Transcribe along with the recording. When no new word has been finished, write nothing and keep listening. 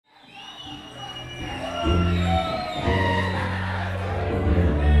Wait a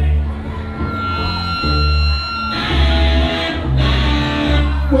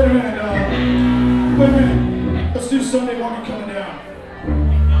minute, let's do Sunday Morning Coming Down.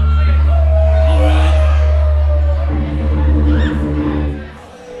 Alright.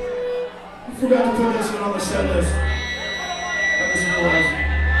 I forgot to put this one on the set list. I just realized.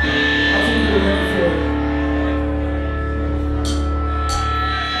 I think we were ready for it.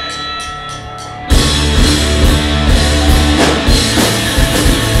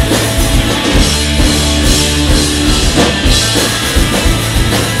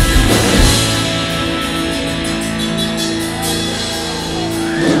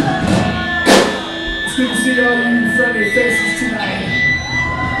 Good to see all you friendly faces tonight.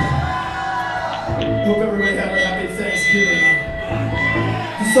 Hope everybody had a happy Thanksgiving.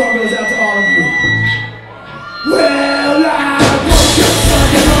 The song goes out to all of you. Well, I woke up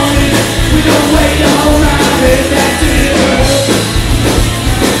Sunday morning with a weight on my head that didn't hurt.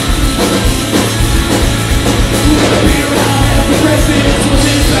 With a beer around and the president was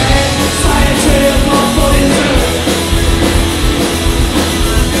in bed, sliding trail my foot in dirt.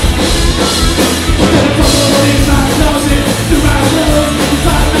 In my closet, through my clothes, you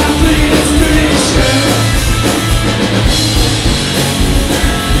find my bleeding inspiration.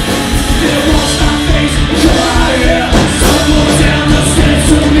 Then wash my face, come out here. Stumble down the steps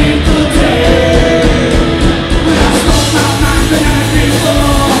to meet the day. When I smoke my mind the night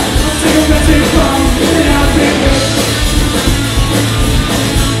before, I'll take a message from and I'll pick it.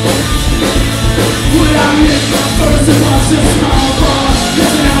 When I miss my first and watch a small bar,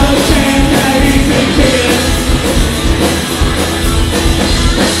 listen out a can that evening kid.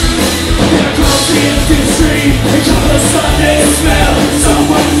 Street, they call the Sunday smell.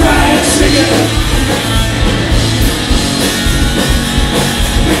 Someone fried chicken.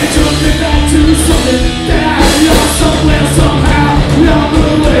 They took me back to Sunday